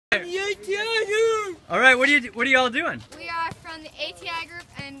ATI group. All right, what are you all doing? We are from the ATI group,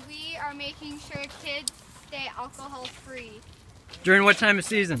 and we are making sure kids stay alcohol free During what time of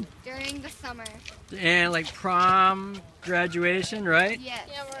season? during the summer. And like prom, graduation, right? Yes,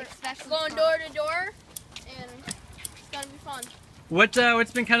 Yeah, we're especially going prom. door to door, and it's gonna be fun.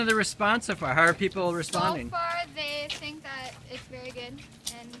 What's been kind of the response so far? How are people responding? So far, they think that it's very good,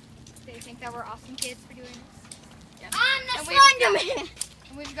 and they think that we're awesome kids for doing this. Yeah. I'm the Slender Man!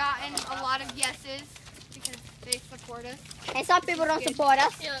 We've gotten a lot of yeses because they support us. And some people don't support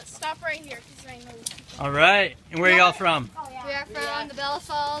us. Yeah, let's stop right here because I know. All right, and where are y'all from? We are from the Bell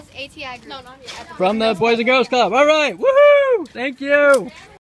Falls ATI group. No, not here. From the Boys and Girls Club. All right, woohoo! Thank you.